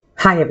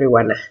Hi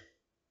everyone.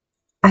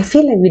 I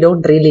feel like we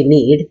don't really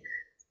need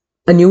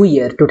a new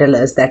year to tell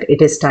us that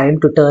it is time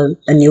to turn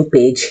a new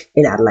page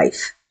in our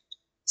life.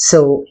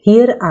 So,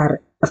 here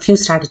are a few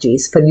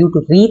strategies for you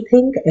to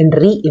rethink and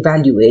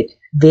reevaluate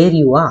where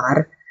you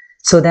are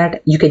so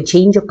that you can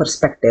change your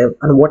perspective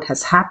on what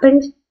has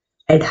happened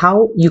and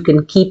how you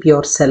can keep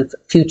yourself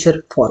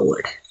future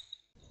forward.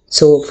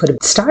 So, for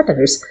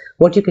starters,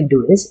 what you can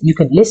do is you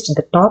can list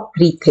the top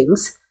three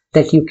things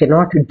that you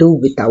cannot do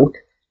without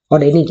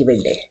on any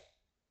given day.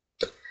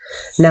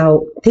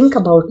 Now, think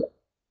about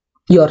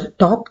your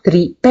top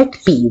three pet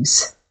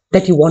peeves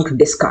that you want to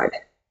discard.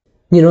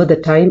 You know, the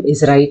time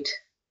is right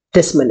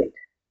this minute.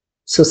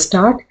 So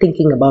start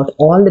thinking about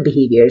all the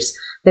behaviors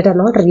that are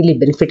not really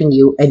benefiting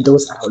you and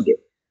those around you.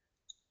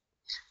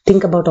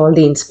 Think about all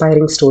the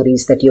inspiring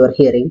stories that you are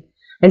hearing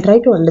and try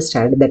to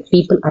understand that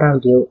people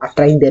around you are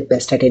trying their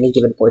best at any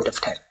given point of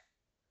time.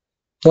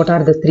 What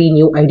are the three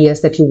new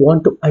ideas that you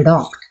want to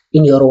adopt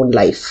in your own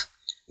life?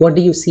 What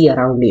do you see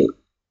around you?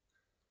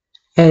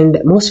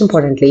 And most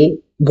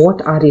importantly,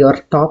 what are your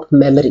top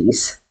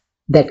memories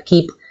that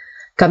keep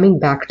coming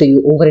back to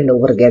you over and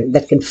over again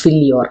that can fill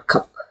your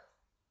cup?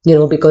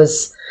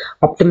 Because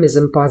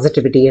optimism,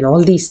 positivity, and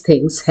all these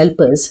things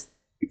help us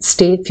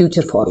stay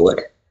future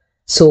forward.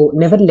 So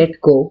never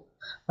let go,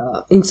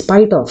 in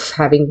spite of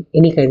having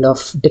any kind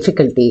of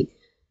difficulty.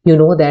 You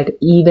know that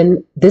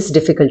even this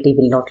difficulty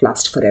will not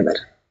last forever.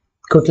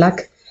 Good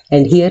luck,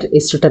 and here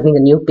is to turning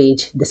a new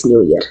page this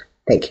new year.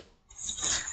 Thank you.